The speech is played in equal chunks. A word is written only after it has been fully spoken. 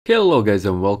Hello guys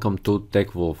and welcome to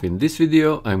TechWolf. In this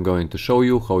video I'm going to show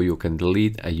you how you can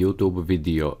delete a YouTube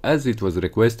video as it was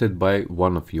requested by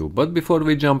one of you. But before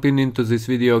we jump into this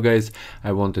video guys,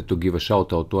 I wanted to give a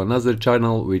shout out to another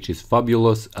channel which is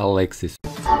Fabulous Alexis.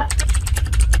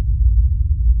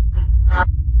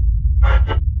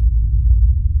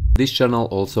 This channel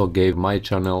also gave my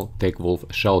channel TechWolf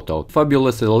a shout out.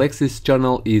 Fabulous Alexis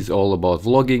channel is all about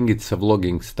vlogging. It's a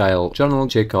vlogging style channel.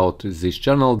 Check out this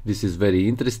channel. This is very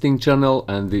interesting channel,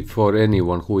 and for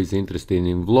anyone who is interested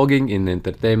in vlogging, in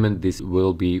entertainment, this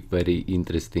will be very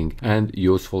interesting and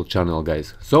useful channel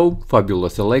guys. So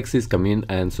Fabulous Alexis, come in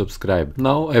and subscribe.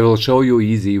 Now I will show you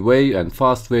easy way and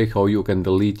fast way how you can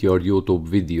delete your YouTube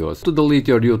videos. To delete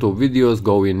your YouTube videos,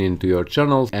 go into your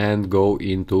channel and go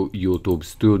into YouTube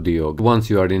Studio. Once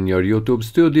you are in your YouTube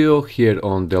Studio, here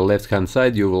on the left hand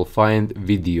side you will find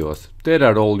videos. There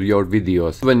are all your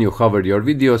videos. When you hover your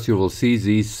videos, you will see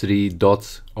these three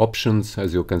dots options.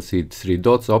 As you can see, three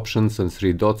dots options and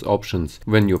three dots options.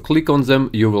 When you click on them,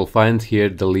 you will find here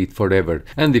delete forever.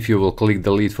 And if you will click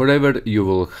delete forever, you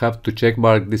will have to check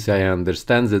mark this. I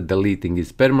understand that deleting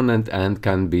is permanent and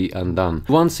can be undone.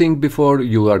 One thing before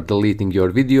you are deleting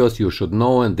your videos, you should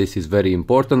know, and this is very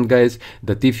important guys,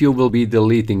 that if you will be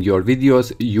deleting your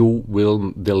videos, you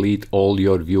will delete all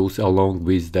your views along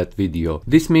with that video.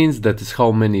 This means that is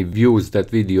how many views that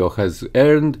video has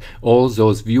earned. All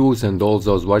those views and all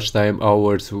those watch time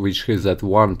hours which is that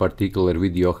one particular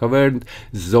video have earned,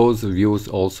 those views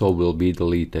also will be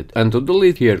deleted. And to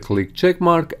delete here, click check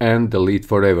mark and delete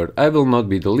forever. I will not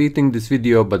be deleting this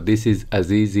video, but this is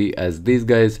as easy as this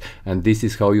guys, and this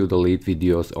is how you delete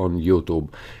videos on YouTube.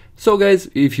 So guys,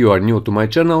 if you are new to my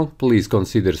channel, please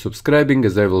consider subscribing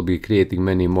as I will be creating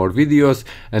many more videos.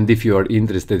 And if you are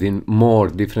interested in more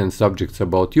different subjects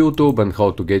about YouTube and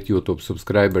how to get YouTube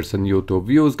subscribers and YouTube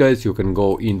views guys, you can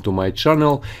go into my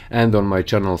channel, and on my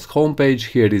channel's homepage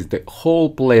here is the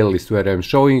whole playlist where I'm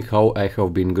showing how I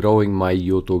have been growing my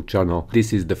YouTube channel.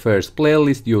 This is the first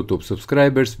playlist, YouTube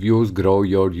subscribers, views, grow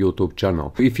your YouTube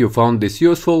channel. If you found this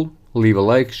useful, leave a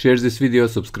like, share this video,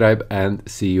 subscribe, and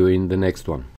see you in the next one.